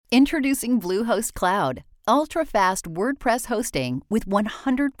Introducing Bluehost Cloud, ultra-fast WordPress hosting with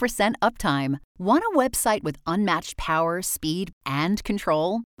 100% uptime. Want a website with unmatched power, speed, and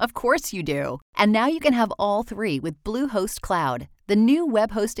control? Of course you do. And now you can have all three with Bluehost Cloud, the new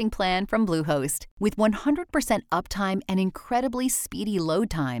web hosting plan from Bluehost. With 100% uptime and incredibly speedy load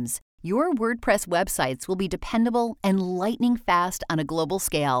times, your WordPress websites will be dependable and lightning fast on a global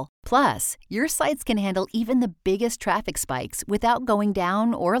scale. Plus, your sites can handle even the biggest traffic spikes without going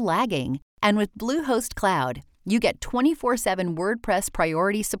down or lagging. And with Bluehost Cloud, you get 24/7 WordPress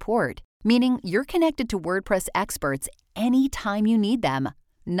priority support, meaning you're connected to WordPress experts anytime you need them.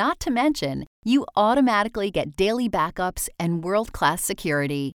 Not to mention, you automatically get daily backups and world-class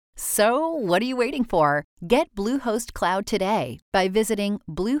security. So, what are you waiting for? Get Bluehost Cloud today by visiting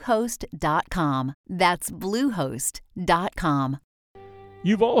Bluehost.com. That's Bluehost.com.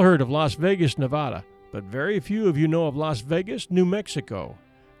 You've all heard of Las Vegas, Nevada, but very few of you know of Las Vegas, New Mexico.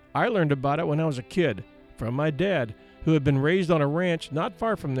 I learned about it when I was a kid from my dad, who had been raised on a ranch not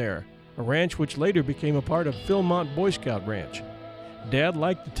far from there, a ranch which later became a part of Philmont Boy Scout Ranch. Dad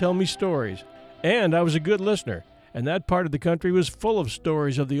liked to tell me stories, and I was a good listener, and that part of the country was full of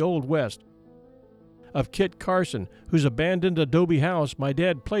stories of the Old West. Of Kit Carson, whose abandoned adobe house my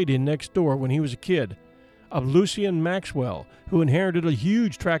dad played in next door when he was a kid. Of Lucien Maxwell, who inherited a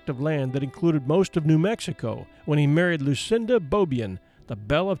huge tract of land that included most of New Mexico when he married Lucinda Beaubien, the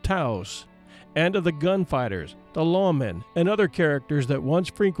Belle of Taos. And of the gunfighters, the lawmen, and other characters that once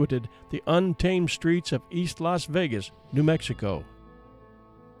frequented the untamed streets of East Las Vegas, New Mexico.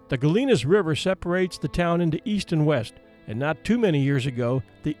 The Galinas River separates the town into east and west, and not too many years ago,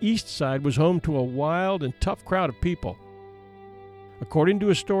 the east side was home to a wild and tough crowd of people. According to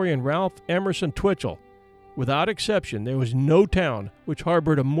historian Ralph Emerson Twitchell, without exception, there was no town which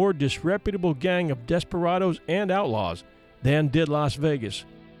harbored a more disreputable gang of desperados and outlaws than did Las Vegas.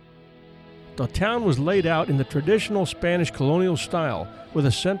 The town was laid out in the traditional Spanish colonial style, with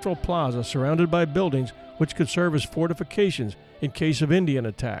a central plaza surrounded by buildings which could serve as fortifications in case of Indian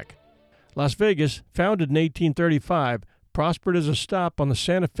attack. Las Vegas, founded in 1835, prospered as a stop on the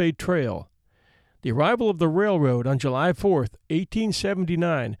Santa Fe Trail. The arrival of the railroad on July 4,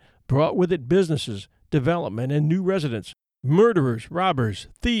 1879, brought with it businesses, development, and new residents. Murderers, robbers,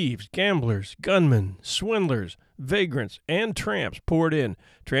 thieves, gamblers, gunmen, swindlers, vagrants, and tramps poured in,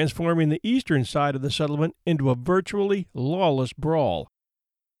 transforming the eastern side of the settlement into a virtually lawless brawl.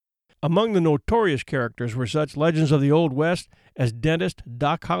 Among the notorious characters were such legends of the Old West as dentist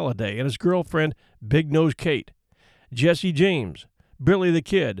Doc Holliday and his girlfriend Big Nose Kate, Jesse James, Billy the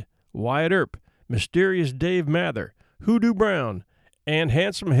Kid, Wyatt Earp, Mysterious Dave Mather, Hoodoo Brown, and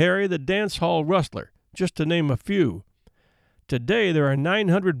Handsome Harry the Dance Hall Rustler, just to name a few. Today, there are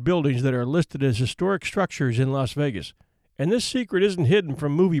 900 buildings that are listed as historic structures in Las Vegas, and this secret isn't hidden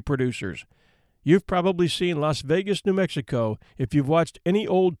from movie producers. You've probably seen Las Vegas, New Mexico if you've watched any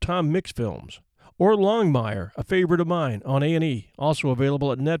old Tom Mix films, or Longmire, a favorite of mine, on A&E, also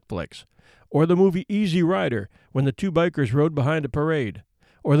available at Netflix, or the movie Easy Rider, when the two bikers rode behind a parade,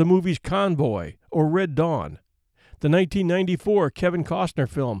 or the movies Convoy or Red Dawn, the 1994 Kevin Costner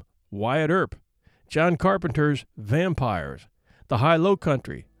film Wyatt Earp, John Carpenter's Vampires, The High-Low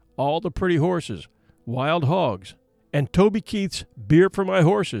Country, All the Pretty Horses, Wild Hogs, and Toby Keith's Beer for My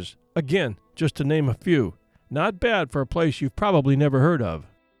Horses, again, just to name a few. Not bad for a place you've probably never heard of.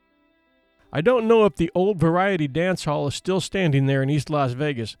 I don't know if the old Variety Dance Hall is still standing there in East Las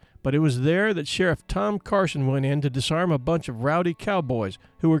Vegas, but it was there that Sheriff Tom Carson went in to disarm a bunch of rowdy cowboys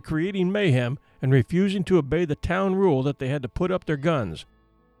who were creating mayhem and refusing to obey the town rule that they had to put up their guns.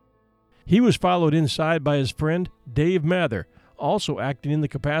 He was followed inside by his friend Dave Mather, also acting in the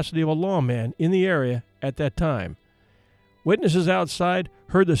capacity of a lawman in the area at that time. Witnesses outside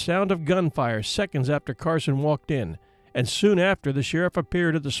heard the sound of gunfire seconds after Carson walked in, and soon after the sheriff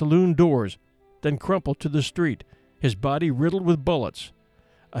appeared at the saloon doors, then crumpled to the street, his body riddled with bullets.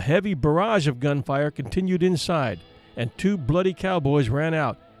 A heavy barrage of gunfire continued inside, and two bloody cowboys ran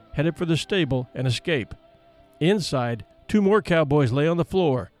out, headed for the stable and escape. Inside, two more cowboys lay on the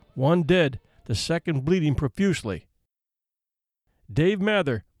floor, one dead, the second bleeding profusely. Dave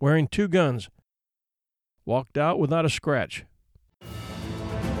Mather, wearing two guns, walked out without a scratch.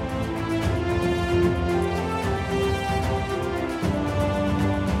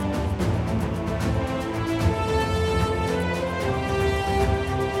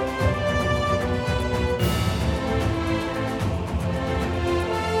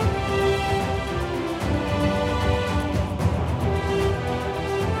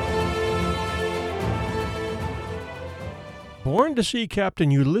 Born to sea Captain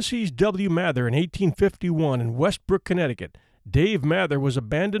Ulysses W. Mather in 1851 in Westbrook, Connecticut, Dave Mather was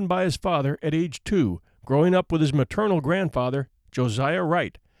abandoned by his father at age 2, growing up with his maternal grandfather, Josiah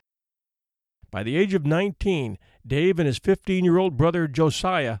Wright. By the age of 19, Dave and his 15-year-old brother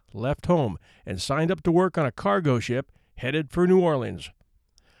Josiah left home and signed up to work on a cargo ship headed for New Orleans.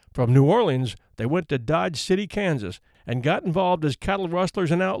 From New Orleans, they went to Dodge City, Kansas, and got involved as cattle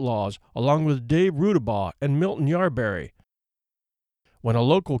rustlers and outlaws, along with Dave Rudabaugh and Milton Yarberry. When a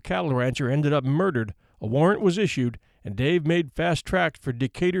local cattle rancher ended up murdered, a warrant was issued, and Dave made fast tracks for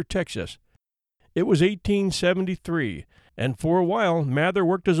Decatur, Texas. It was 1873, and for a while Mather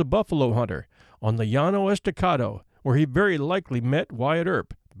worked as a buffalo hunter on the Llano Estacado, where he very likely met Wyatt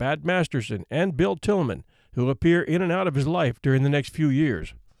Earp, Bat Masterson, and Bill Tillman, who appear in and out of his life during the next few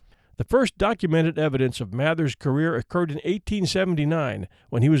years. The first documented evidence of Mather's career occurred in 1879,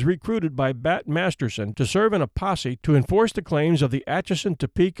 when he was recruited by Bat Masterson to serve in a posse to enforce the claims of the Atchison,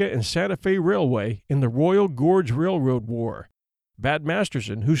 Topeka, and Santa Fe Railway in the Royal Gorge Railroad War. Bat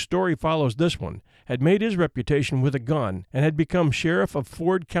Masterson, whose story follows this one, had made his reputation with a gun and had become sheriff of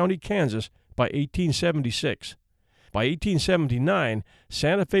Ford County, Kansas by 1876. By 1879,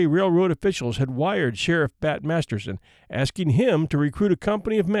 Santa Fe Railroad officials had wired Sheriff Bat Masterson, asking him to recruit a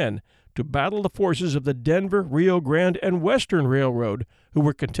company of men to battle the forces of the Denver, Rio Grande, and Western Railroad, who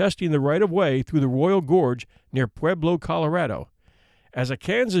were contesting the right-of-way through the Royal Gorge near Pueblo, Colorado. As a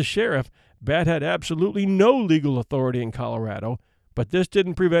Kansas sheriff, Bat had absolutely no legal authority in Colorado, but this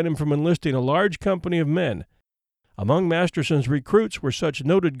didn't prevent him from enlisting a large company of men. Among Masterson's recruits were such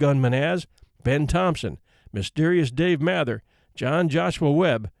noted gunmen as Ben Thompson, Mysterious Dave Mather, John Joshua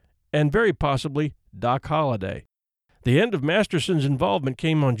Webb, and very possibly Doc Holliday. The end of Masterson's involvement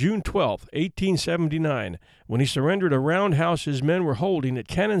came on June 12, 1879, when he surrendered a roundhouse his men were holding at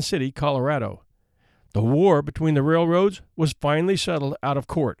Cannon City, Colorado. The war between the railroads was finally settled out of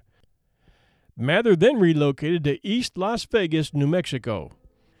court. Mather then relocated to East Las Vegas, New Mexico.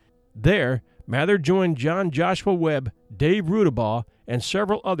 There, Mather joined John Joshua Webb, Dave Rudabaugh, and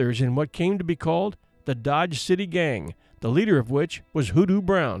several others in what came to be called the Dodge City Gang, the leader of which was Hoodoo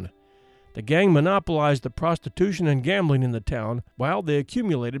Brown. The gang monopolized the prostitution and gambling in the town while they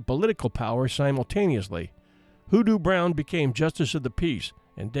accumulated political power simultaneously. Hoodoo Brown became Justice of the Peace,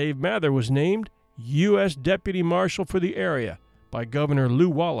 and Dave Mather was named U.S. Deputy Marshal for the area by Governor Lew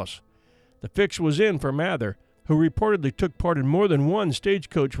Wallace. The fix was in for Mather, who reportedly took part in more than one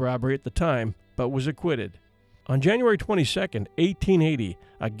stagecoach robbery at the time, but was acquitted. On January 22, 1880,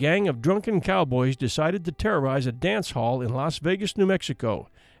 a gang of drunken cowboys decided to terrorize a dance hall in Las Vegas, New Mexico,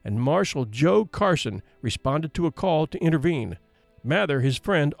 and Marshal Joe Carson responded to a call to intervene. Mather, his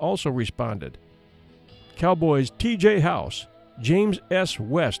friend, also responded. Cowboys T.J. House, James S.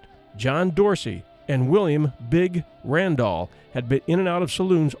 West, John Dorsey, and William Big Randall had been in and out of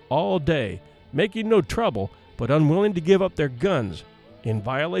saloons all day, making no trouble but unwilling to give up their guns, in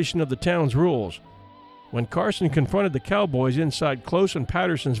violation of the town's rules. When Carson confronted the cowboys inside Close and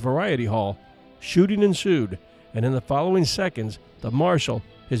Patterson's Variety Hall, shooting ensued, and in the following seconds, the marshal,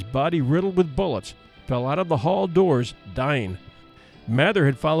 his body riddled with bullets, fell out of the hall doors, dying. Mather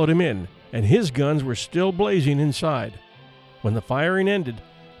had followed him in, and his guns were still blazing inside. When the firing ended,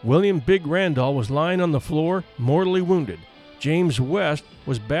 William Big Randall was lying on the floor, mortally wounded. James West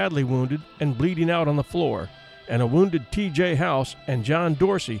was badly wounded and bleeding out on the floor, and a wounded T.J. House and John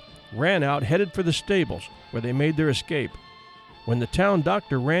Dorsey ran out headed for the stables, where they made their escape. When the town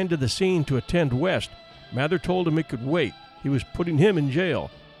doctor ran to the scene to attend West, Mather told him it could wait. He was putting him in jail.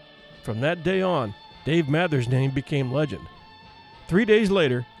 From that day on, Dave Mather's name became legend. 3 days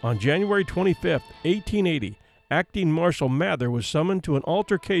later, on January 25, 1880, Acting Marshal Mather was summoned to an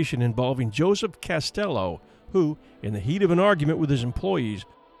altercation involving Joseph Castello, who, in the heat of an argument with his employees,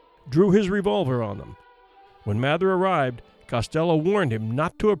 drew his revolver on them. When Mather arrived, Costello warned him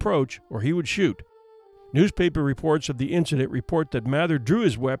not to approach or he would shoot. Newspaper reports of the incident report that Mather drew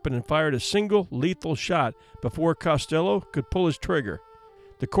his weapon and fired a single lethal shot before Costello could pull his trigger.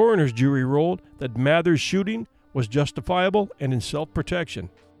 The coroner's jury ruled that Mather's shooting was justifiable and in self-protection.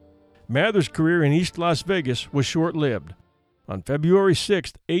 Mather's career in East Las Vegas was short-lived. On February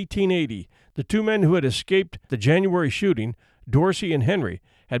 6, 1880, the two men who had escaped the January shooting, Dorsey and Henry,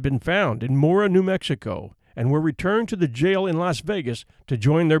 had been found in Mora, New Mexico, and were returned to the jail in Las Vegas to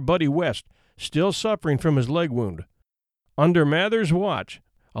join their buddy West, still suffering from his leg wound. Under Mather's watch,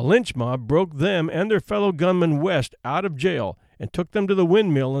 a lynch mob broke them and their fellow gunman West out of jail and took them to the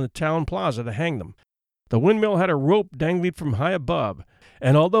windmill in the town plaza to hang them. The windmill had a rope dangling from high above,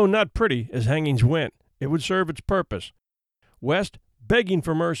 and although not pretty as hangings went, it would serve its purpose. West, begging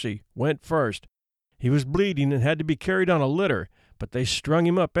for mercy, went first. He was bleeding and had to be carried on a litter, but they strung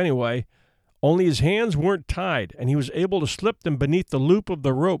him up anyway. Only his hands weren't tied, and he was able to slip them beneath the loop of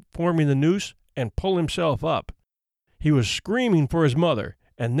the rope forming the noose and pull himself up. He was screaming for his mother,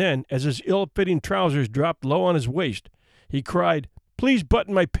 and then, as his ill-fitting trousers dropped low on his waist, he cried, "Please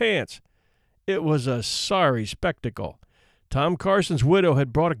button my pants." It was a sorry spectacle. Tom Carson's widow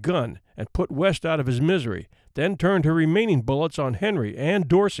had brought a gun and put West out of his misery, then turned her remaining bullets on Henry and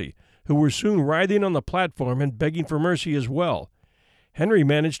Dorsey, who were soon writhing on the platform and begging for mercy as well. Henry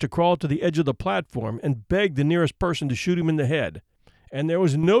managed to crawl to the edge of the platform and beg the nearest person to shoot him in the head, and there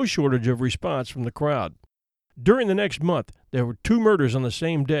was no shortage of response from the crowd. During the next month, there were 2 murders on the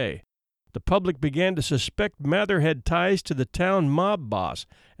same day. The public began to suspect Mather had ties to the town mob boss,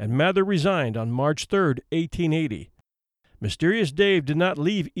 and Mather resigned on March 3, 1880. Mysterious Dave did not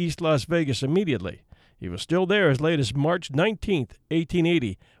leave East Las Vegas immediately. He was still there as late as March 19,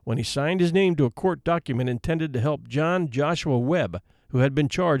 1880, when he signed his name to a court document intended to help John Joshua Webb, who had been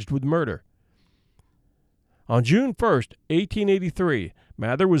charged with murder. On June 1, 1883,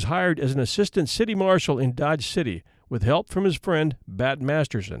 Mather was hired as an assistant city marshal in Dodge City with help from his friend Bat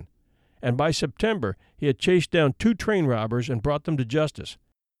Masterson, and by September he had chased down 2 train robbers and brought them to justice.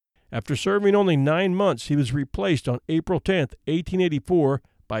 After serving only 9 months, he was replaced on April 10, 1884,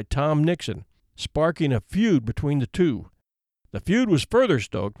 by Tom Nixon, sparking a feud between the two. The feud was further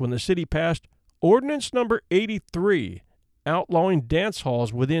stoked when the city passed Ordinance Number 83, outlawing dance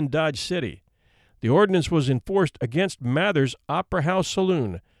halls within Dodge City. The ordinance was enforced against Mather's Opera House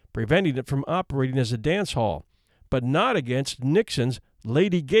Saloon, preventing it from operating as a dance hall, but not against Nixon's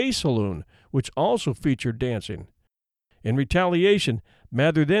Lady Gay Saloon, which also featured dancing. In retaliation,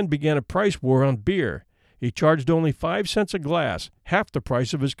 Mather then began a price war on beer. He charged only 5 cents a glass, half the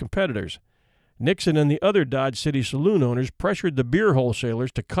price of his competitors. Nixon and the other Dodge City saloon owners pressured the beer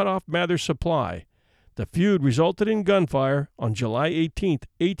wholesalers to cut off Mather's supply. The feud resulted in gunfire on July 18,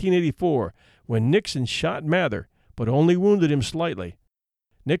 1884, when Nixon shot Mather, but only wounded him slightly.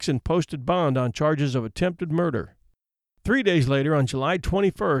 Nixon posted bond on charges of attempted murder. 3 days later, on July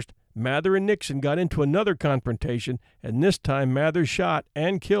 21st, Mather and Nixon got into another confrontation, and this time Mather shot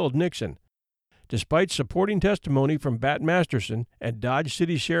and killed Nixon. Despite supporting testimony from Bat Masterson and Dodge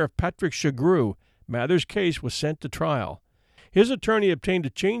City Sheriff Patrick Shagrew, Mather's case was sent to trial. His attorney obtained a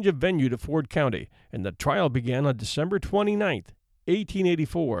change of venue to Ford County, and the trial began on December 29,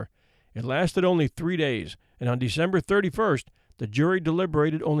 1884. It lasted only 3 days, and on December 31st, the jury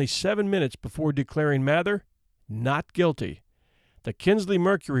deliberated only 7 minutes before declaring Mather not guilty. The Kinsley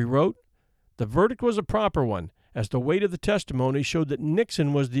Mercury wrote, "The verdict was a proper one, as the weight of the testimony showed that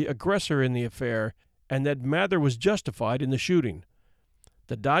Nixon was the aggressor in the affair and that Mather was justified in the shooting."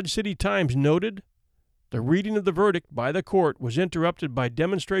 The Dodge City Times noted, "The reading of the verdict by the court was interrupted by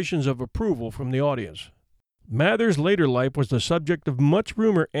demonstrations of approval from the audience." Mather's later life was the subject of much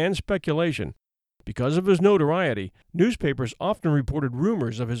rumor and speculation. Because of his notoriety, newspapers often reported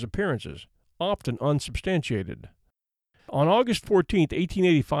rumors of his appearances, often unsubstantiated. On August 14,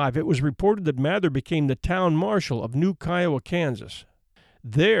 1885, it was reported that Mather became the town marshal of New Kiowa, Kansas.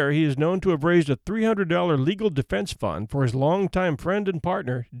 There, he is known to have raised a $300 legal defense fund for his longtime friend and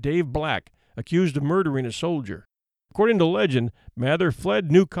partner, Dave Black, accused of murdering a soldier. According to legend, Mather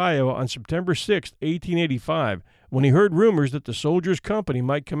fled New Kiowa on September 6, 1885, when he heard rumors that the soldiers' company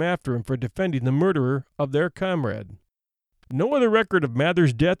might come after him for defending the murderer of their comrade. No other record of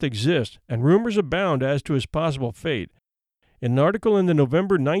Mather's death exists, and rumors abound as to his possible fate. In an article in the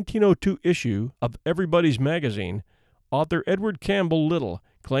November 1902 issue of Everybody's Magazine, author Edward Campbell Little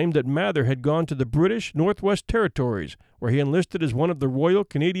claimed that Mather had gone to the British Northwest Territories, where he enlisted as one of the Royal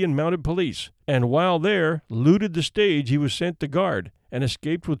Canadian Mounted Police, and while there, looted the stage he was sent to guard, and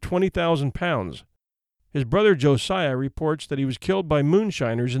escaped with £20,000. His brother Josiah reports that he was killed by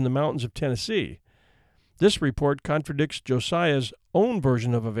moonshiners in the mountains of Tennessee. This report contradicts Josiah's own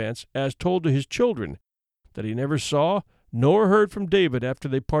version of events as told to his children, that he never saw nor heard from David after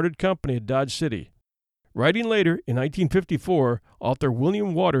they parted company at Dodge City. Writing later, in 1954, author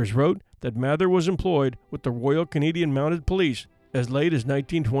William Waters wrote that Mather was employed with the Royal Canadian Mounted Police as late as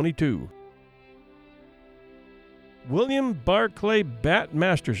 1922. William Barclay Bat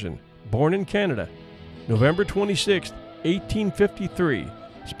Masterson, born in Canada, November 26, 1853,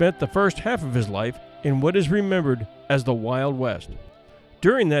 spent the first half of his life in what is remembered as the Wild West.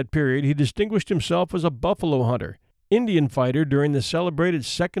 During that period, he distinguished himself as a buffalo hunter, Indian fighter during the celebrated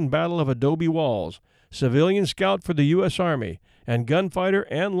Second Battle of Adobe Walls, civilian scout for the U.S. Army, and gunfighter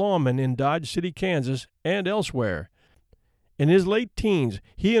and lawman in Dodge City, Kansas, and elsewhere. In his late teens,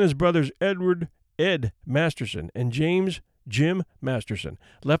 he and his brothers Edward Ed Masterson and James Jim Masterson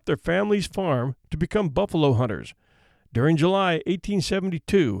left their family's farm to become buffalo hunters. During July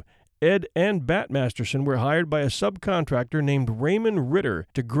 1872, Ed and Bat Masterson were hired by a subcontractor named Raymond Ritter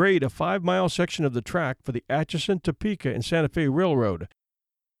to grade a 5-mile section of the track for the Atchison, Topeka, and Santa Fe Railroad.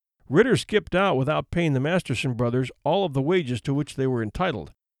 Ritter skipped out without paying the Masterson brothers all of the wages to which they were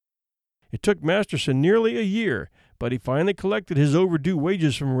entitled. It took Masterson nearly a year, but he finally collected his overdue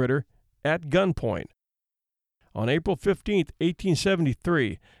wages from Ritter at gunpoint. On April 15,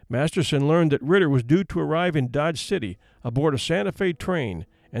 1873, Masterson learned that Ritter was due to arrive in Dodge City aboard a Santa Fe train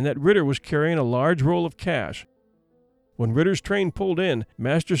and that Ritter was carrying a large roll of cash. When Ritter's train pulled in,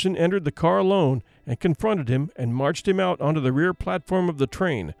 Masterson entered the car alone and confronted him and marched him out onto the rear platform of the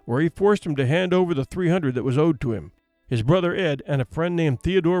train, where he forced him to hand over the $300 that was owed to him, his brother Ed, and a friend named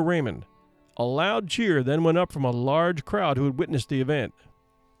Theodore Raymond. A loud cheer then went up from a large crowd who had witnessed the event.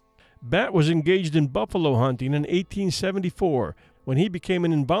 Bat was engaged in buffalo hunting in 1874 when he became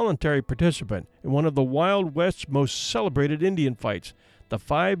an involuntary participant in one of the Wild West's most celebrated Indian fights, the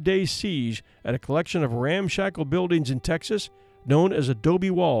 5-day siege at a collection of ramshackle buildings in Texas known as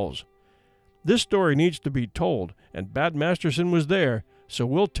Adobe Walls. This story needs to be told, and Bat Masterson was there, so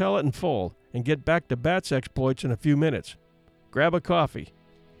we'll tell it in full and get back to Bat's exploits in a few minutes. Grab a coffee.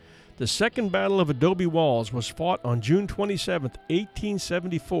 The Second Battle of Adobe Walls was fought on June 27,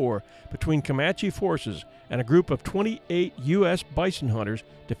 1874, between Comanche forces and a group of 28 U.S. bison hunters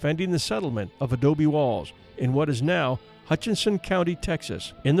defending the settlement of Adobe Walls in what is now Hutchinson County,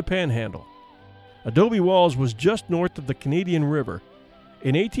 Texas, in the Panhandle. Adobe Walls was just north of the Canadian River.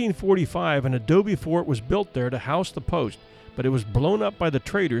 In 1845, an adobe fort was built there to house the post, but it was blown up by the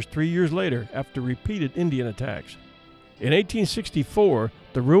traders 3 years later after repeated Indian attacks. In 1864,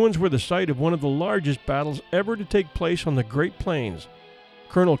 the ruins were the site of one of the largest battles ever to take place on the Great Plains.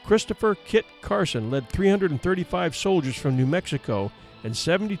 Colonel Christopher Kit Carson led 335 soldiers from New Mexico and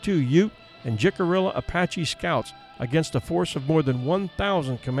 72 Ute and Jicarilla Apache scouts against a force of more than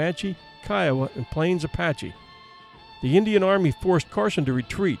 1,000 Comanche, Kiowa, and Plains Apache. The Indian Army forced Carson to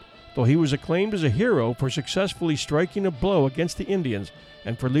retreat, though he was acclaimed as a hero for successfully striking a blow against the Indians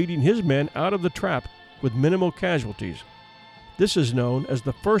and for leading his men out of the trap with minimal casualties. This is known as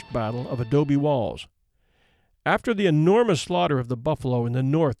the First Battle of Adobe Walls. After the enormous slaughter of the buffalo in the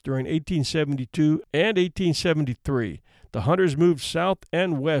north during 1872 and 1873, the hunters moved south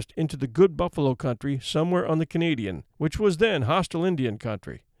and west into the good buffalo country somewhere on the Canadian, which was then hostile Indian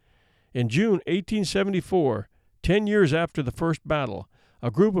country. In June 1874, 10 years after the first battle, a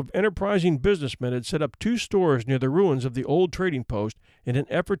group of enterprising businessmen had set up 2 stores near the ruins of the old trading post in an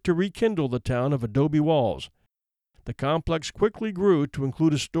effort to rekindle the town of Adobe Walls. The complex quickly grew to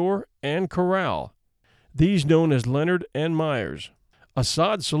include a store and corral, these known as Leonard and Myers, a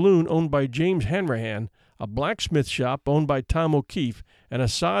sod saloon owned by James Hanrahan, a blacksmith shop owned by Tom O'Keefe, and a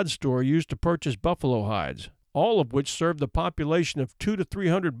sod store used to purchase buffalo hides, all of which served the population of 200 to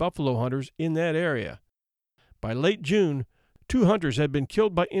 300 buffalo hunters in that area. By late June, 2 hunters had been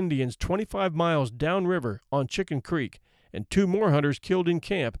killed by Indians 25 miles downriver on Chicken Creek, and 2 more hunters killed in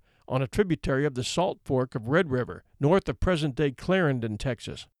camp on a tributary of the Salt Fork of Red River, north of present-day Clarendon,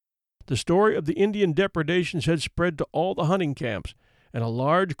 Texas. The story of the Indian depredations had spread to all the hunting camps, and a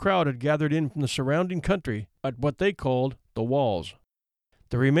large crowd had gathered in from the surrounding country at what they called the Walls.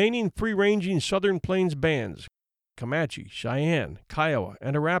 The remaining free-ranging Southern Plains bands, Comanche, Cheyenne, Kiowa,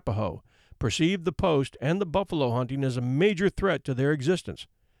 and Arapaho, perceived the post and the buffalo hunting as a major threat to their existence.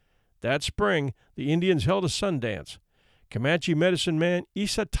 That spring, the Indians held a sun dance. Comanche medicine man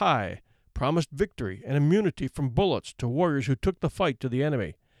Isa Tai promised victory and immunity from bullets to warriors who took the fight to the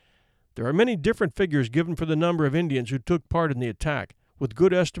enemy. There are many different figures given for the number of Indians who took part in the attack, with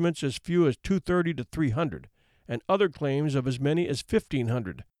good estimates as few as 230 to 300, and other claims of as many as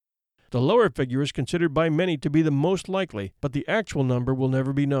 1,500. The lower figure is considered by many to be the most likely, but the actual number will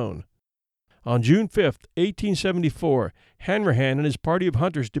never be known. On June 5, 1874, Hanrahan and his party of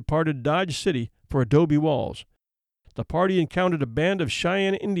hunters departed Dodge City for Adobe Walls. The party encountered a band of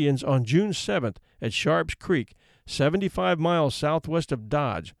Cheyenne Indians on June 7th at Sharps Creek, 75 miles southwest of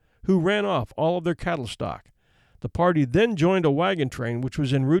Dodge, who ran off all of their cattle stock. The party then joined a wagon train which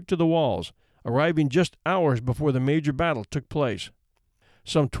was en route to the Walls, arriving just hours before the major battle took place.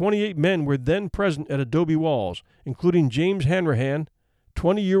 Some 28 men were then present at Adobe Walls, including James Hanrahan,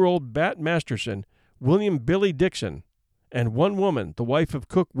 20-year-old Bat Masterson, William Billy Dixon, and 1 woman, the wife of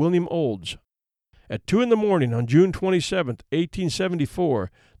cook William Olds. At 2 a.m. on June 27,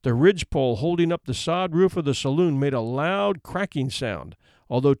 1874, the ridgepole holding up the sod roof of the saloon made a loud cracking sound,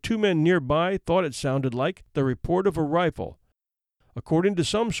 although 2 men nearby thought it sounded like the report of a rifle. According to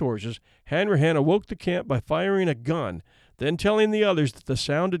some sources, Hanrahan awoke the camp by firing a gun, then telling the others that the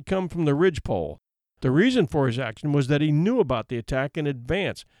sound had come from the ridgepole. The reason for his action was that he knew about the attack in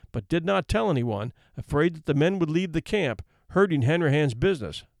advance, but did not tell anyone, afraid that the men would leave the camp, hurting Hanrahan's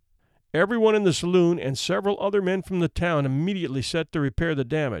business. Everyone in the saloon and several other men from the town immediately set to repair the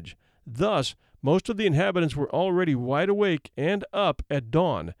damage. Thus, most of the inhabitants were already wide awake and up at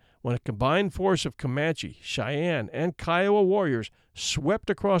dawn when a combined force of Comanche, Cheyenne, and Kiowa warriors swept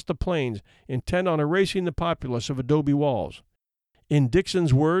across the plains, intent on erasing the populace of Adobe Walls. In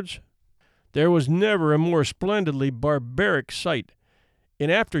Dixon's words, "There was never a more splendidly barbaric sight. In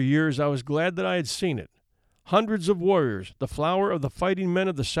after years I was glad that I had seen it. Hundreds of warriors, the flower of the fighting men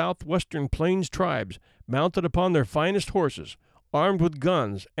of the southwestern plains tribes, mounted upon their finest horses, armed with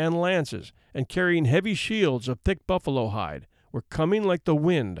guns and lances, and carrying heavy shields of thick buffalo hide, were coming like the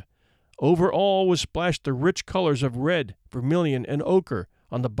wind. Over all was splashed the rich colors of red, vermilion, and ochre,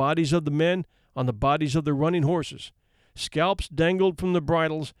 on the bodies of the men, on the bodies of the running horses. Scalps dangled from the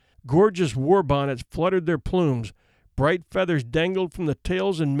bridles, gorgeous war bonnets fluttered their plumes, bright feathers dangled from the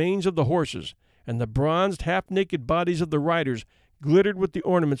tails and manes of the horses, and the bronzed, half-naked bodies of the riders glittered with the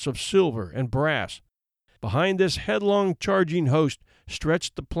ornaments of silver and brass. Behind this headlong charging host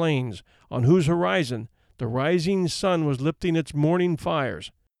stretched the plains, on whose horizon the rising sun was lifting its morning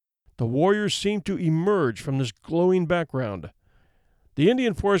fires. The warriors seemed to emerge from this glowing background. The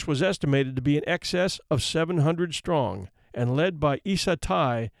Indian force was estimated to be in excess of 700 strong, and led by Isa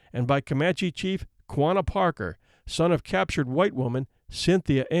Tai and by Comanche chief Quanah Parker, son of captured white woman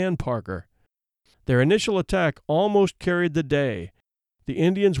Cynthia Ann Parker. Their initial attack almost carried the day. The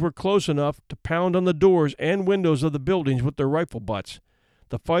Indians were close enough to pound on the doors and windows of the buildings with their rifle butts.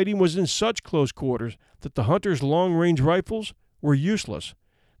 The fighting was in such close quarters that the hunters' long-range rifles were useless.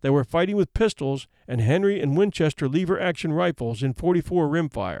 They were fighting with pistols and Henry and Winchester lever-action rifles in .44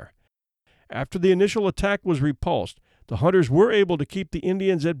 rimfire. After the initial attack was repulsed, the hunters were able to keep the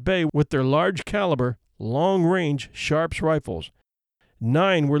Indians at bay with their large-caliber, long-range Sharps rifles.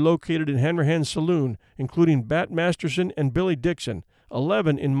 9 were located in Hanrahan's saloon, including Bat Masterson and Billy Dixon,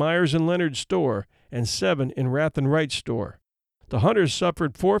 11 in Myers and Leonard's store, and 7 in Rath and Wright's store. The hunters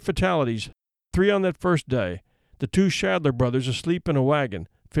suffered 4 fatalities, 3 on that first day. The 2 Shadler brothers, asleep in a wagon,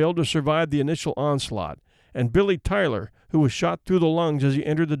 failed to survive the initial onslaught, and Billy Tyler, who was shot through the lungs as he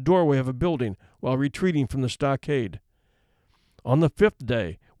entered the doorway of a building while retreating from the stockade. On the 5th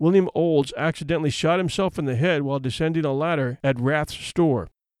day, William Olds accidentally shot himself in the head while descending a ladder at Rath's store.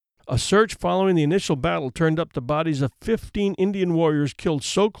 A search following the initial battle turned up the bodies of 15 Indian warriors killed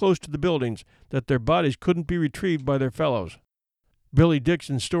so close to the buildings that their bodies couldn't be retrieved by their fellows. Billy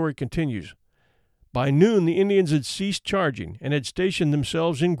Dixon's story continues. By noon, the Indians had ceased charging and had stationed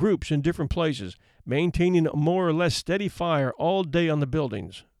themselves in groups in different places, maintaining a more or less steady fire all day on the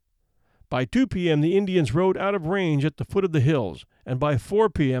buildings. By 2 p.m., the Indians rode out of range at the foot of the hills, and by 4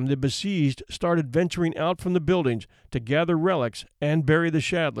 p.m., the besieged started venturing out from the buildings to gather relics and bury the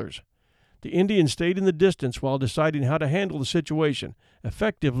Shadlers. The Indians stayed in the distance while deciding how to handle the situation,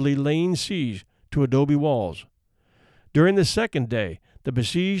 effectively laying siege to Adobe Walls. During the 2nd day, the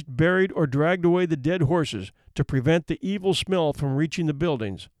besieged buried or dragged away the dead horses to prevent the evil smell from reaching the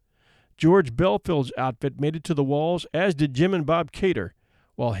buildings. George Belfield's outfit made it to the walls, as did Jim and Bob Cater,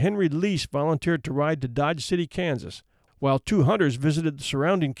 while Henry Lease volunteered to ride to Dodge City, Kansas, while 2 hunters visited the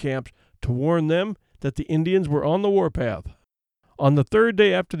surrounding camps to warn them that the Indians were on the warpath. On the 3rd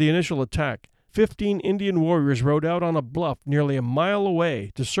day after the initial attack, 15 Indian warriors rode out on a bluff nearly a mile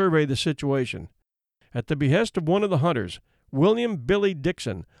away to survey the situation. At the behest of one of the hunters, William Billy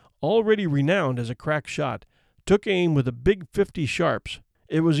Dixon, already renowned as a crack shot, took aim with a big .50 Sharps.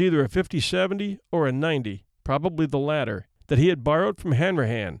 It was either a .50-70 or a .90, probably the latter, that he had borrowed from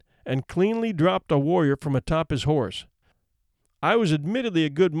Hanrahan, and cleanly dropped a warrior from atop his horse. I was admittedly a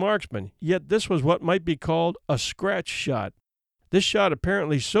good marksman, yet this was what might be called a scratch shot. This shot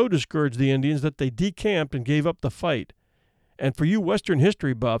apparently so discouraged the Indians that they decamped and gave up the fight. And for you Western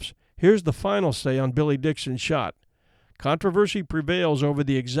history buffs, here's the final say on Billy Dixon's shot. Controversy prevails over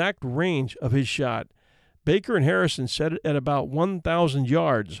the exact range of his shot. Baker and Harrison set it at about 1,000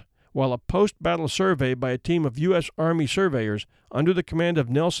 yards, while a post-battle survey by a team of U.S. Army surveyors under the command of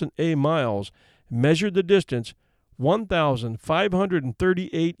Nelson A. Miles measured the distance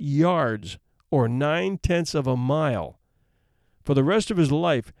 1,538 yards, or 9/10 of a mile. For the rest of his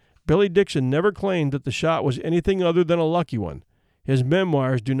life, Billy Dixon never claimed that the shot was anything other than a lucky one. His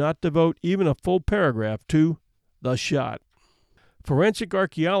memoirs do not devote even a full paragraph to the shot. Forensic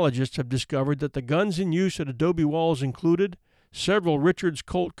archaeologists have discovered that the guns in use at Adobe Walls included several Richards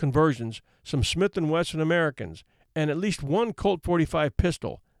Colt conversions, some Smith & Wesson Americans, and at least 1 Colt .45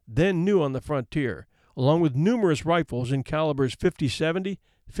 pistol, then new on the frontier, along with numerous rifles in calibers .50-70,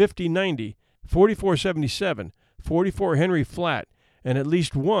 .50-90, 4477, 44 Henry Flat, and at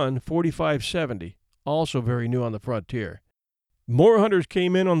least one 4570, also very new on the frontier. More hunters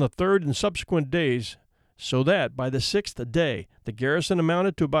came in on the third and subsequent days, so that by the sixth day the garrison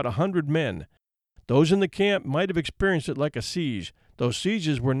amounted to about 100 men. Those in the camp might have experienced it like a siege, though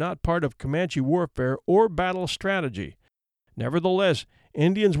sieges were not part of Comanche warfare or battle strategy. Nevertheless,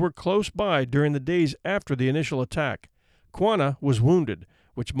 Indians were close by during the days after the initial attack. Quanah was wounded,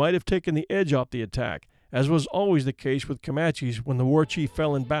 which might have taken the edge off the attack, as was always the case with Comanches when the war chief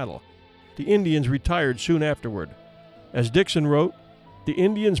fell in battle. The Indians retired soon afterward. As Dixon wrote, the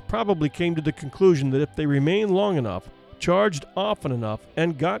Indians probably came to the conclusion that if they remained long enough, charged often enough,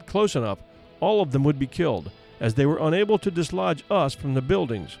 and got close enough, all of them would be killed, as they were unable to dislodge us from the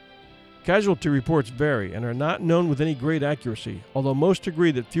buildings. Casualty reports vary and are not known with any great accuracy, although most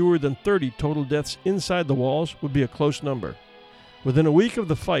agree that fewer than 30 total deaths inside the walls would be a close number. Within a week of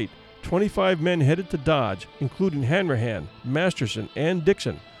the fight, 25 men headed to Dodge, including Hanrahan, Masterson, and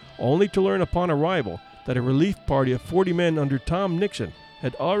Dixon, only to learn upon arrival that a relief party of 40 men under Tom Nixon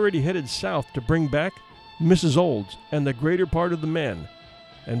had already headed south to bring back Mrs. Olds and the greater part of the men.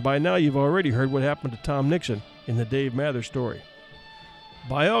 And by now you've already heard what happened to Tom Nixon in the Dave Mather story.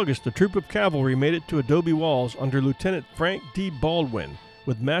 By August, a troop of cavalry made it to Adobe Walls under Lieutenant Frank D. Baldwin,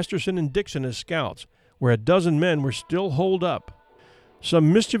 with Masterson and Dixon as scouts, where a dozen men were still holed up.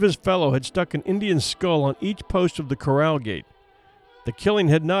 Some mischievous fellow had stuck an Indian skull on each post of the corral gate. The killing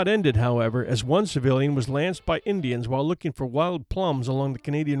had not ended, however, as one civilian was lanced by Indians while looking for wild plums along the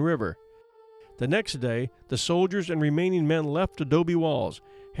Canadian River. The next day, the soldiers and remaining men left Adobe Walls,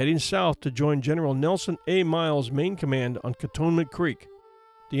 heading south to join General Nelson A. Miles' main command on Cantonment Creek.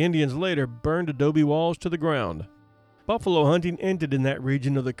 The Indians later burned Adobe Walls to the ground. Buffalo hunting ended in that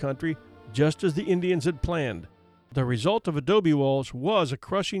region of the country, just as the Indians had planned. The result of Adobe Walls was a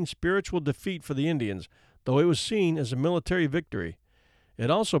crushing spiritual defeat for the Indians, though it was seen as a military victory. It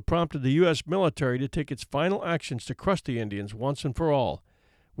also prompted the U.S. military to take its final actions to crush the Indians once and for all.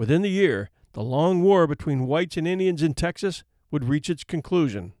 Within the year, the long war between whites and Indians in Texas would reach its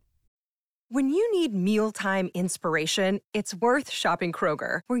conclusion. When you need mealtime inspiration, it's worth shopping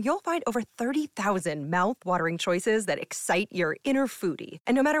Kroger, where you'll find over 30,000 mouth-watering choices that excite your inner foodie.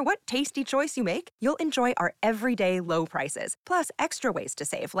 And no matter what tasty choice you make, you'll enjoy our everyday low prices, plus extra ways to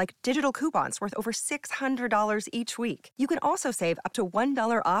save, like digital coupons worth over $600 each week. You can also save up to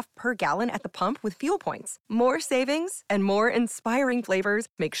 $1 off per gallon at the pump with fuel points. More savings and more inspiring flavors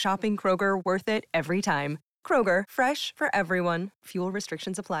make shopping Kroger worth it every time. Kroger, fresh for everyone. Fuel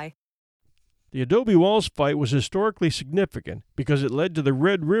restrictions apply. The Adobe Walls fight was historically significant because it led to the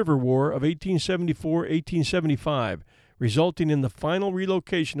Red River War of 1874-1875, resulting in the final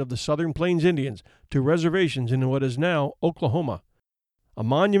relocation of the Southern Plains Indians to reservations in what is now Oklahoma. A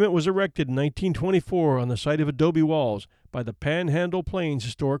monument was erected in 1924 on the site of Adobe Walls by the Panhandle Plains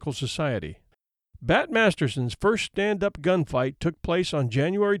Historical Society. Bat Masterson's first stand-up gunfight took place on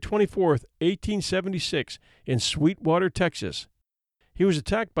January 24, 1876, in Sweetwater, Texas. He was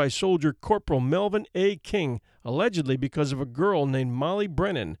attacked by soldier Corporal Melvin A. King, allegedly because of a girl named Molly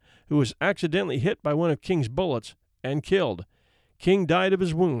Brennan, who was accidentally hit by one of King's bullets and killed. King died of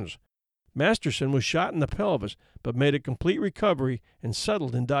his wounds. Masterson was shot in the pelvis, but made a complete recovery and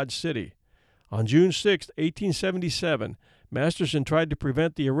settled in Dodge City. On June 6, 1877, Masterson tried to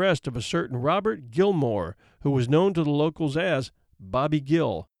prevent the arrest of a certain Robert Gilmore, who was known to the locals as Bobby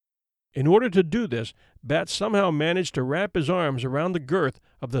Gill. In order to do this, Bat somehow managed to wrap his arms around the girth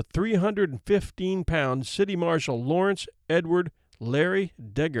of the 315-pound City Marshal Lawrence Edward Larry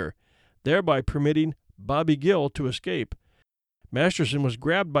Degger, thereby permitting Bobby Gill to escape. Masterson was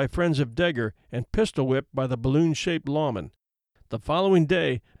grabbed by friends of Degger and pistol-whipped by the balloon-shaped lawman. The following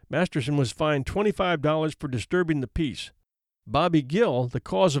day, Masterson was fined $25 for disturbing the peace. Bobby Gill, the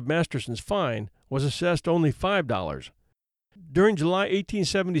cause of Masterson's fine, was assessed only $5. During July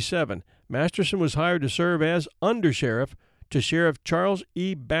 1877, Masterson was hired to serve as undersheriff to Sheriff Charles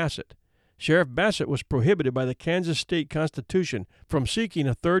E. Bassett. Sheriff Bassett was prohibited by the Kansas State Constitution from seeking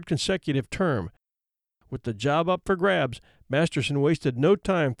a third consecutive term. With the job up for grabs, Masterson wasted no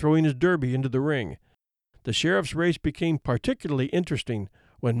time throwing his derby into the ring. The sheriff's race became particularly interesting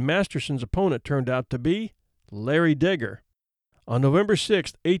when Masterson's opponent turned out to be Larry Degger. On November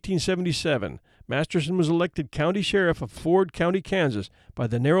 6, 1877, Masterson was elected county sheriff of Ford County, Kansas, by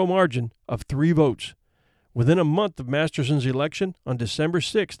the narrow margin of 3 votes. Within a month of Masterson's election, on December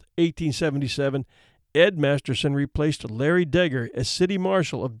 6, 1877, Ed Masterson replaced Larry Degger as city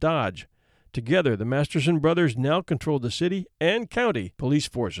marshal of Dodge. Together, the Masterson brothers now controlled the city and county police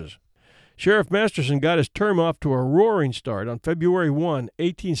forces. Sheriff Masterson got his term off to a roaring start on February 1,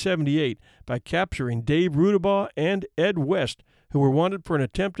 1878, by capturing Dave Rudabaugh and Ed West, who were wanted for an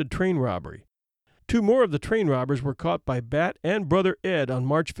attempted train robbery. 2 more of the train robbers were caught by Bat and brother Ed on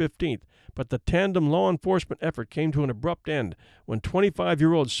March 15th, but the tandem law enforcement effort came to an abrupt end when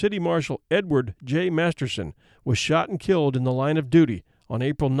 25-year-old City Marshal Edward J. Masterson was shot and killed in the line of duty on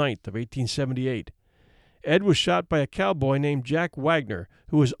April 9th of 1878. Ed was shot by a cowboy named Jack Wagner,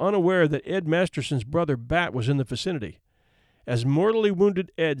 who was unaware that Ed Masterson's brother Bat was in the vicinity. As mortally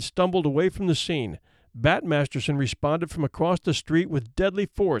wounded Ed stumbled away from the scene, Bat Masterson responded from across the street with deadly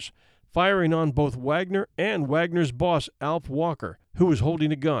force, firing on both Wagner and Wagner's boss, Alf Walker, who was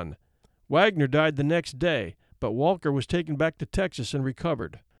holding a gun. Wagner died the next day, but Walker was taken back to Texas and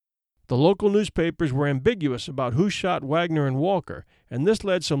recovered. The local newspapers were ambiguous about who shot Wagner and Walker, and this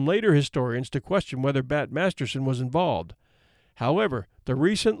led some later historians to question whether Bat Masterson was involved. However, the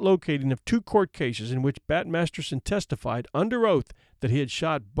recent locating of 2 court cases in which Bat Masterson testified under oath that he had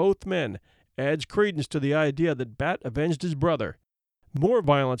shot both men adds credence to the idea that Bat avenged his brother. More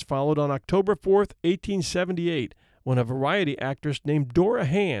violence followed on October 4, 1878, when a variety actress named Dora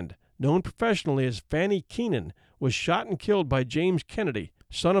Hand, known professionally as Fanny Keenan, was shot and killed by James Kennedy,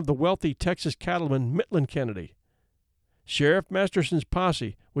 son of the wealthy Texas cattleman Mitlin Kennedy. Sheriff Masterson's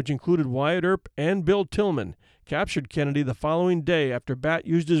posse, which included Wyatt Earp and Bill Tillman, captured Kennedy the following day after Bat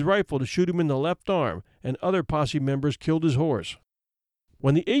used his rifle to shoot him in the left arm, and other posse members killed his horse.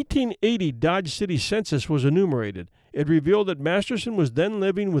 When the 1880 Dodge City census was enumerated, it revealed that Masterson was then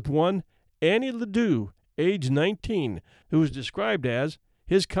living with one Annie Ledoux, age 19, who was described as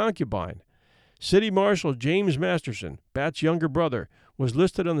his concubine. City Marshal James Masterson, Bat's younger brother, was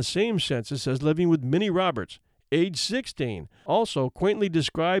listed on the same census as living with Minnie Roberts, age 16, also quaintly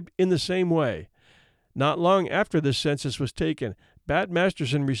described in the same way. Not long after this census was taken, Bat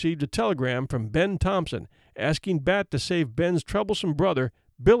Masterson received a telegram from Ben Thompson asking Bat to save Ben's troublesome brother,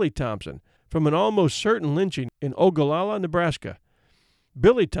 Billy Thompson, from an almost certain lynching in Ogallala, Nebraska.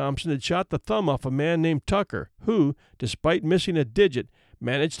 Billy Thompson had shot the thumb off a man named Tucker, who, despite missing a digit,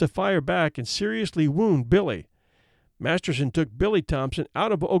 managed to fire back and seriously wound Billy. Masterson took Billy Thompson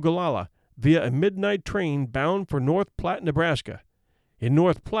out of Ogallala via a midnight train bound for North Platte, Nebraska. In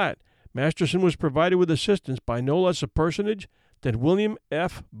North Platte, Masterson was provided with assistance by no less a personage than William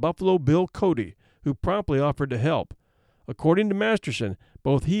F. Buffalo Bill Cody, who promptly offered to help. According to Masterson,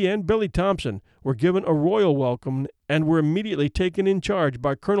 both he and Billy Thompson were given a royal welcome and were immediately taken in charge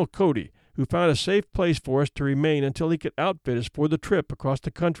by Colonel Cody, who found a safe place for us to remain until he could outfit us for the trip across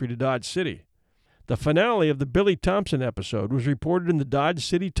the country to Dodge City. The finale of the Billy Thompson episode was reported in the Dodge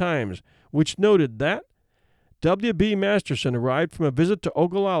City Times, which noted that W.B. Masterson arrived from a visit to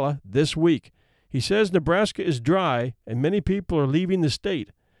Ogallala this week. He says Nebraska is dry and many people are leaving the state.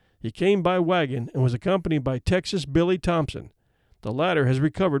 He came by wagon and was accompanied by Texas Billy Thompson. The latter has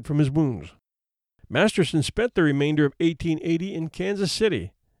recovered from his wounds. Masterson spent the remainder of 1880 in Kansas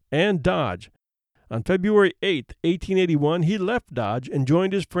City and Dodge. On February 8, 1881, he left Dodge and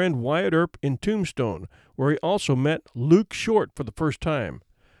joined his friend Wyatt Earp in Tombstone, where he also met Luke Short for the first time.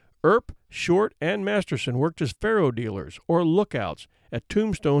 Earp, Short, and Masterson worked as faro dealers, or lookouts, at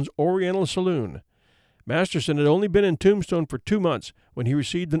Tombstone's Oriental Saloon. Masterson had only been in Tombstone for 2 months when he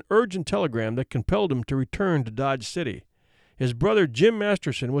received an urgent telegram that compelled him to return to Dodge City. His brother Jim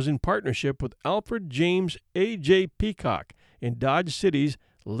Masterson was in partnership with Alfred James A.J. Peacock in Dodge City's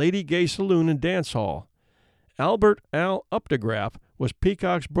Lady Gay Saloon and Dance Hall. Albert Al Updegraff was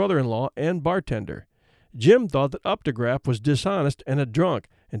Peacock's brother-in-law and bartender. Jim thought that Updegraff was dishonest and a drunk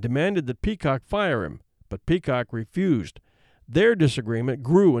and demanded that Peacock fire him, but Peacock refused. Their disagreement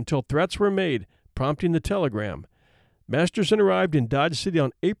grew until threats were made, prompting the telegram. Masterson arrived in Dodge City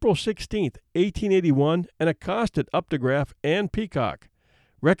on April 16, 1881, and accosted Updegraff and Peacock.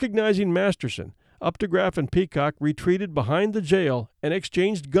 Recognizing Masterson, Updegraff and Peacock retreated behind the jail and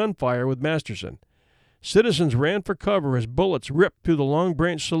exchanged gunfire with Masterson. Citizens ran for cover as bullets ripped through the Long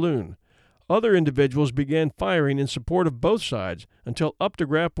Branch Saloon. Other individuals began firing in support of both sides until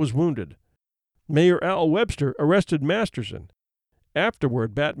Updegraff was wounded. Mayor Al Webster arrested Masterson.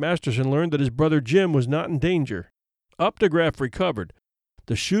 Afterward, Bat Masterson learned that his brother Jim was not in danger. Updegraff recovered.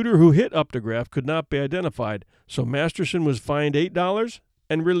 The shooter who hit Updegraff could not be identified, so Masterson was fined $8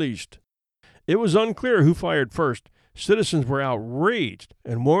 and released. It was unclear who fired first. Citizens were outraged,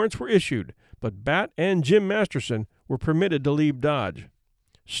 and warrants were issued, but Bat and Jim Masterson were permitted to leave Dodge.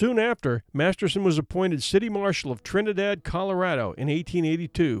 Soon after, Masterson was appointed City Marshal of Trinidad, Colorado in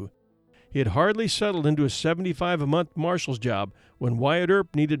 1882. He had hardly settled into a $75-a-month marshal's job when Wyatt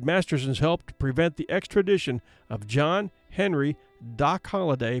Earp needed Masterson's help to prevent the extradition of John Henry Doc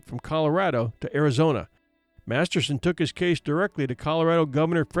Holliday from Colorado to Arizona. Masterson took his case directly to Colorado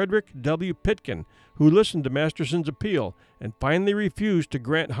Governor Frederick W. Pitkin, who listened to Masterson's appeal and finally refused to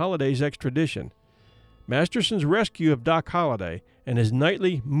grant Holliday's extradition. Masterson's rescue of Doc Holliday and his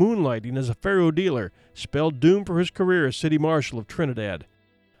nightly moonlighting as a faro dealer spelled doom for his career as city marshal of Trinidad.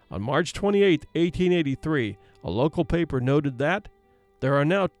 On March 28, 1883, a local paper noted that there are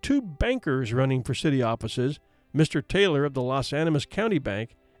now 2 bankers running for city offices, Mr. Taylor of the Los Animas County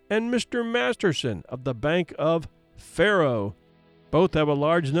Bank and Mr. Masterson of the Bank of Faro. Both have a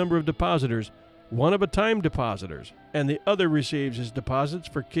large number of depositors, one-of-a-time depositors, and the other receives his deposits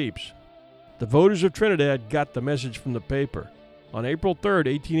for keeps. The voters of Trinidad got the message from the paper. On April 3,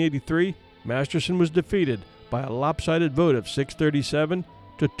 1883, Masterson was defeated by a lopsided vote of 637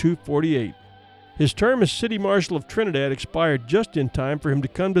 to 248. His term as city marshal of Trinidad expired just in time for him to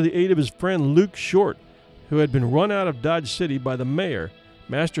come to the aid of his friend Luke Short, who had been run out of Dodge City by the mayor,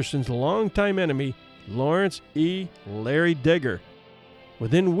 Masterson's longtime enemy, Lawrence E. Larry Degger.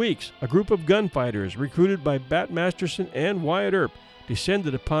 Within weeks, a group of gunfighters recruited by Bat Masterson and Wyatt Earp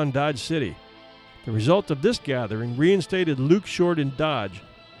descended upon Dodge City. The result of this gathering reinstated Luke Short in Dodge.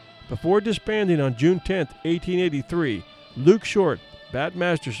 Before disbanding on June 10, 1883, Luke Short, Bat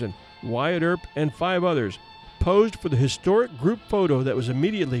Masterson, Wyatt Earp, and 5 others posed for the historic group photo that was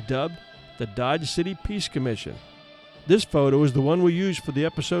immediately dubbed the Dodge City Peace Commission. This photo is the one we used for the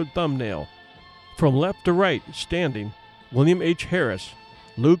episode thumbnail. From left to right, standing, William H. Harris,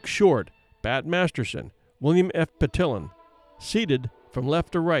 Luke Short, Bat Masterson, William F. Petillon. Seated, from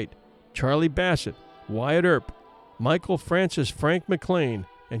left to right, Charlie Bassett, Wyatt Earp, Michael Francis Frank McLean,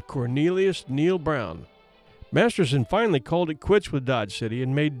 and Cornelius Neil Brown. Masterson finally called it quits with Dodge City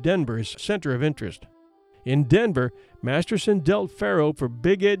and made Denver his center of interest. In Denver, Masterson dealt faro for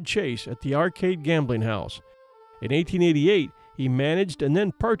Big Ed Chase at the Arcade Gambling House. In 1888, he managed and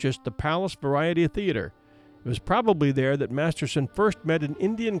then purchased the Palace Variety Theater. It was probably there that Masterson first met an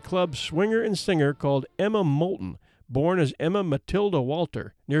Indian club swinger and singer called Emma Moulton, born as Emma Matilda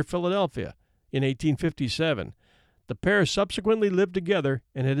Walter, near Philadelphia, in 1857. The pair subsequently lived together,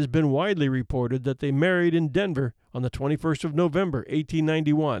 and it has been widely reported that they married in Denver on the 21st of November,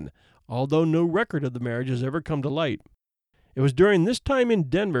 1891, although no record of the marriage has ever come to light. It was during this time in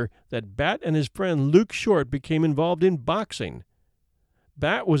Denver that Bat and his friend Luke Short became involved in boxing.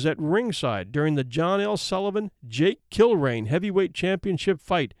 Bat was at ringside during the John L. Sullivan-Jake Kilrain heavyweight championship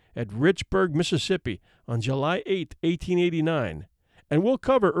fight at Richburg, Mississippi on July 8, 1889, and we'll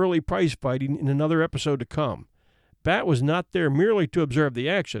cover early prize fighting in another episode to come. Bat was not there merely to observe the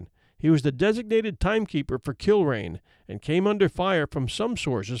action. He was the designated timekeeper for Kilrain and came under fire from some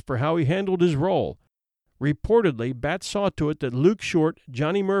sources for how he handled his role. Reportedly, Bat saw to it that Luke Short,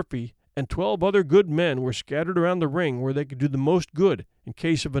 Johnny Murphy, and 12 other good men were scattered around the ring where they could do the most good in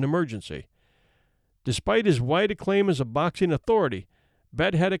case of an emergency. Despite his wide acclaim as a boxing authority,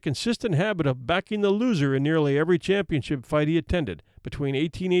 Bat had a consistent habit of backing the loser in nearly every championship fight he attended between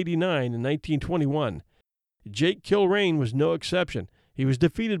 1889 and 1921. Jake Kilrain was no exception. He was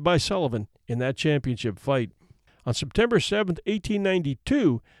defeated by Sullivan in that championship fight. On September 7,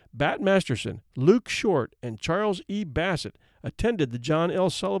 1892, Bat Masterson, Luke Short, and Charles E. Bassett attended the John L.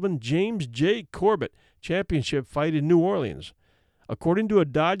 Sullivan-James J. Corbett championship fight in New Orleans. According to a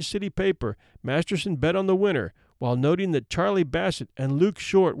Dodge City paper, Masterson bet on the winner, while noting that Charlie Bassett and Luke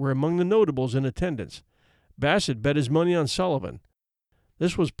Short were among the notables in attendance. Bassett bet his money on Sullivan.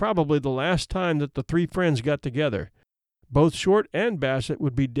 This was probably the last time that the 3 friends got together. Both Short and Bassett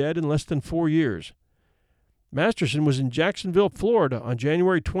would be dead in less than 4 years. Masterson was in Jacksonville, Florida on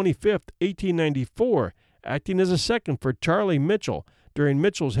January 25, 1894, acting as a second for Charlie Mitchell during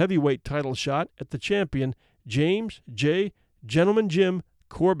Mitchell's heavyweight title shot at the champion James J. Gentleman Jim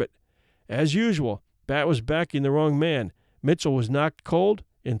Corbett. As usual, Bat was backing the wrong man. Mitchell was knocked cold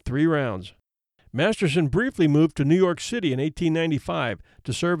in 3 rounds. Masterson briefly moved to New York City in 1895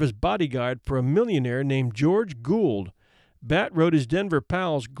 to serve as bodyguard for a millionaire named George Gould. Bat wrote his Denver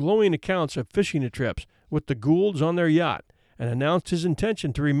pals glowing accounts of fishing trips with the Goulds on their yacht and announced his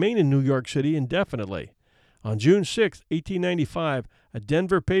intention to remain in New York City indefinitely. On June 6, 1895, a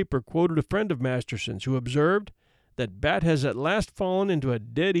Denver paper quoted a friend of Masterson's who observed that Bat has at last fallen into a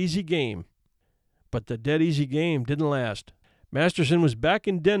dead-easy game. But the dead-easy game didn't last. Masterson was back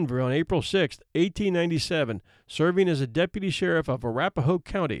in Denver on April 6, 1897, serving as a deputy sheriff of Arapahoe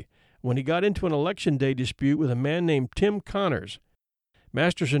County, when he got into an election day dispute with a man named Tim Connors.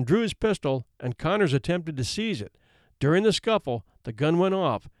 Masterson drew his pistol, and Connors attempted to seize it. During the scuffle, the gun went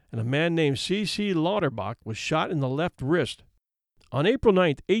off, and a man named C.C. Lauterbach was shot in the left wrist. On April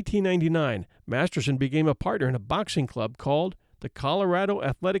 9, 1899, Masterson became a partner in a boxing club called the Colorado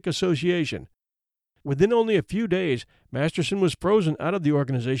Athletic Association. Within only a few days, Masterson was frozen out of the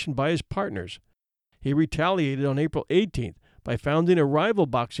organization by his partners. He retaliated on April 18th by founding a rival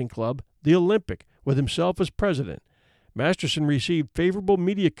boxing club, the Olympic, with himself as president. Masterson received favorable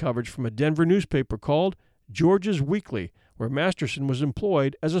media coverage from a Denver newspaper called George's Weekly, where Masterson was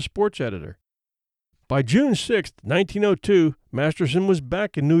employed as a sports editor. By June 6, 1902, Masterson was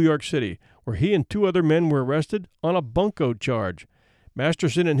back in New York City, where he and 2 other men were arrested on a bunco charge.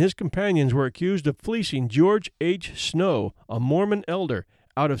 Masterson and his companions were accused of fleecing George H. Snow, a Mormon elder,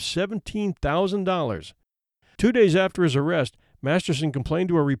 out of $17,000. 2 days after his arrest, Masterson complained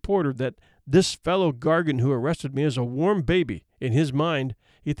to a reporter that this fellow Gargan who arrested me is a warm baby. In his mind,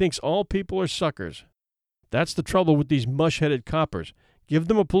 he thinks all people are suckers. That's the trouble with these mush-headed coppers. Give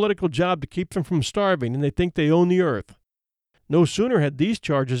them a political job to keep them from starving, and they think they own the earth. No sooner had these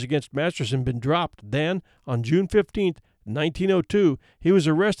charges against Masterson been dropped than, on June 15, 1902, he was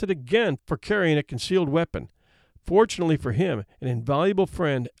arrested again for carrying a concealed weapon. Fortunately for him, an invaluable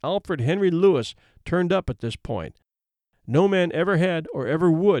friend, Alfred Henry Lewis, turned up at this point. No man ever had or ever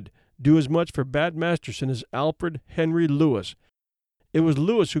would do as much for Bat Masterson as Alfred Henry Lewis. It was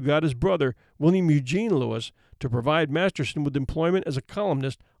Lewis who got his brother, William Eugene Lewis, to provide Masterson with employment as a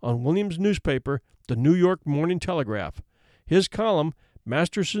columnist on William's newspaper, the New York Morning Telegraph. His column,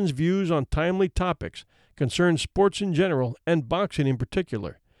 Masterson's Views on Timely Topics, concerned sports in general and boxing in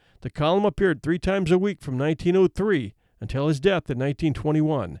particular. The column appeared 3 times a week from 1903 until his death in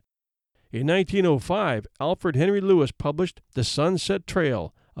 1921. In 1905, Alfred Henry Lewis published The Sunset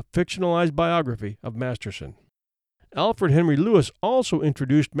Trail, a fictionalized biography of Masterson. Alfred Henry Lewis also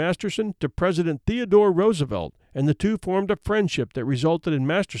introduced Masterson to President Theodore Roosevelt, and the two formed a friendship that resulted in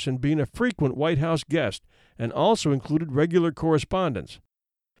Masterson being a frequent White House guest and also included regular correspondence.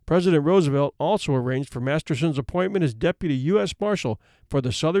 President Roosevelt also arranged for Masterson's appointment as Deputy U.S. Marshal for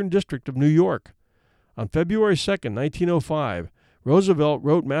the Southern District of New York. On February 2, 1905, Roosevelt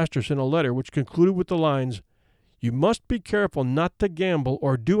wrote Masterson a letter which concluded with the lines, "You must be careful not to gamble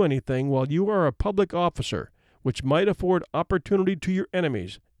or do anything while you are a public officer, which might afford opportunity to your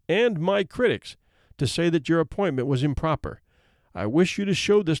enemies and my critics to say that your appointment was improper. I wish you to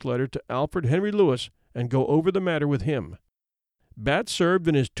show this letter to Alfred Henry Lewis and go over the matter with him." Bat served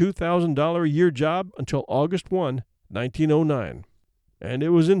in his $2,000 a year job until August 1, 1909, and it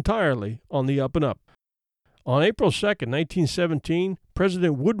was entirely on the up and up. On April 2, 1917,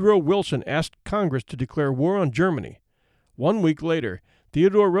 President Woodrow Wilson asked Congress to declare war on Germany. 1 week later,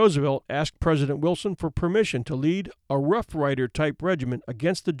 Theodore Roosevelt asked President Wilson for permission to lead a Rough Rider-type regiment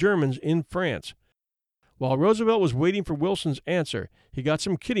against the Germans in France. While Roosevelt was waiting for Wilson's answer, he got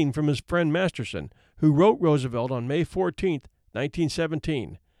some kidding from his friend Masterson, who wrote Roosevelt on May 14,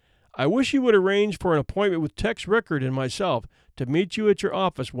 1917. "I wish you would arrange for an appointment with Tex Rickard and myself to meet you at your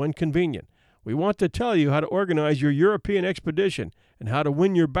office when convenient. We want to tell you how to organize your European expedition and how to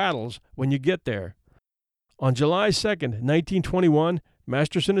win your battles when you get there." On July 2, 1921,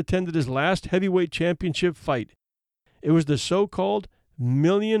 Masterson attended his last heavyweight championship fight. It was the so-called $1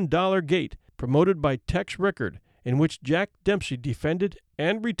 Million Gate, promoted by Tex Rickard, in which Jack Dempsey defended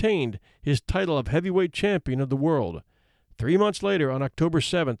and retained his title of heavyweight champion of the world. 3 months later, on October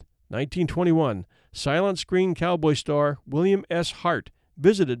 7, 1921, silent screen cowboy star William S. Hart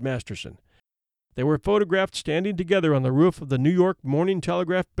visited Masterson. They were photographed standing together on the roof of the New York Morning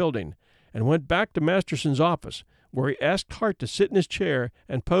Telegraph building and went back to Masterson's office, where he asked Hart to sit in his chair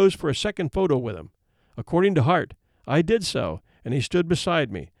and pose for a second photo with him. According to Hart, "I did so, and he stood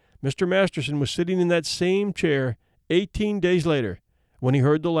beside me. Mr. Masterson was sitting in that same chair 18 days later when he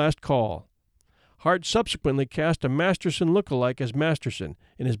heard the last call." Hart subsequently cast a Masterson look-alike as Masterson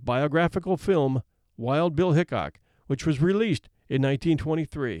in his biographical film Wild Bill Hickok, which was released in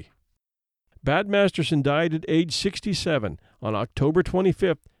 1923. Bat Masterson died at age 67 on October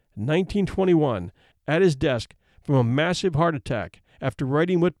 25, 1921, at his desk from a massive heart attack after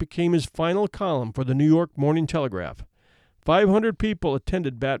writing what became his final column for the New York Morning Telegraph. 500 people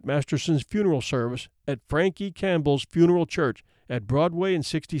attended Bat Masterson's funeral service at Frank E. Campbell's Funeral Church at Broadway and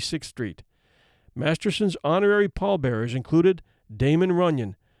 66th Street. Masterson's honorary pallbearers included Damon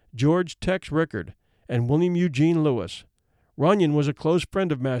Runyon, George Tex Rickard, and William Eugene Lewis. Runyon was a close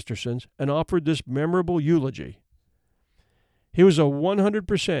friend of Masterson's and offered this memorable eulogy. "He was a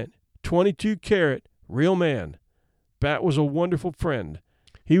 100%, 22-carat, real man. Bat was a wonderful friend.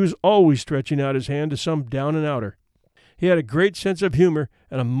 He was always stretching out his hand to some down-and-outer. He had a great sense of humor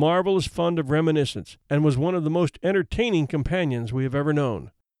and a marvelous fund of reminiscence, and was one of the most entertaining companions we have ever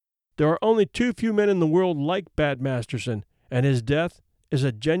known. There are only too few men in the world like Bat Masterson, and his death is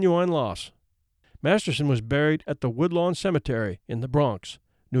a genuine loss. Masterson was buried at the Woodlawn Cemetery in the Bronx,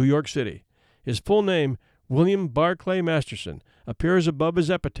 New York City. His full name, William Barclay Masterson, appears above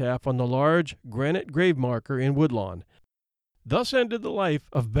his epitaph on the large granite grave marker in Woodlawn. Thus ended the life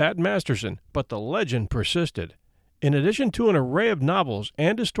of Bat Masterson, but the legend persisted. In addition to an array of novels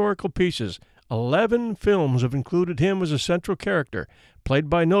and historical pieces, 11 films have included him as a central character, played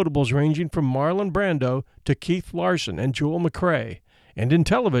by notables ranging from Marlon Brando to Keith Larson and Joel McCrea. And in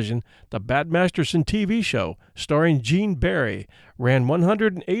television, the Bat Masterson TV show, starring Gene Barry, ran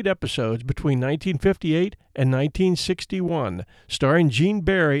 108 episodes between 1958 and 1961, starring Gene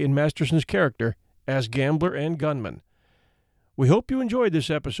Barry in Masterson's character as gambler and gunman. We hope you enjoyed this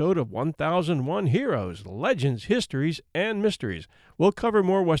episode of 1001 Heroes, Legends, Histories, and Mysteries. We'll cover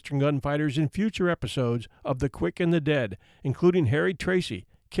more Western gunfighters in future episodes of The Quick and the Dead, including Harry Tracy,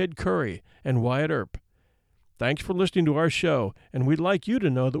 Kid Curry, and Wyatt Earp. Thanks for listening to our show, and we'd like you to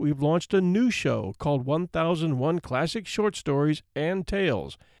know that we've launched a new show called 1001 Classic Short Stories and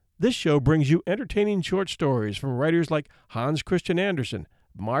Tales. This show brings you entertaining short stories from writers like Hans Christian Andersen,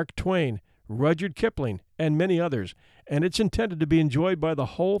 Mark Twain, Rudyard Kipling, and many others, and it's intended to be enjoyed by the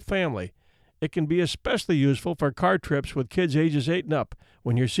whole family. It can be especially useful for car trips with kids ages 8 and up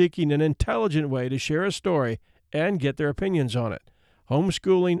when you're seeking an intelligent way to share a story and get their opinions on it.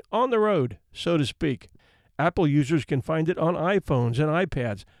 Homeschooling on the road, so to speak. Apple users can find it on iPhones and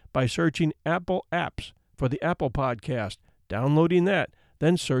iPads by searching Apple Apps for the Apple Podcast, downloading that,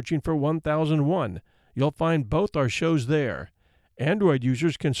 then searching for 1001. You'll find both our shows there. Android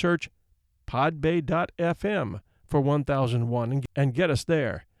users can search podbay.fm for 1001 and get us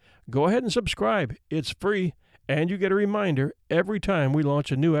there. Go ahead and subscribe. It's free, and you get a reminder every time we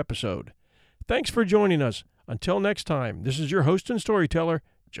launch a new episode. Thanks for joining us. Until next time, this is your host and storyteller,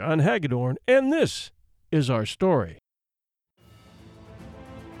 John Hagedorn, and this is our story.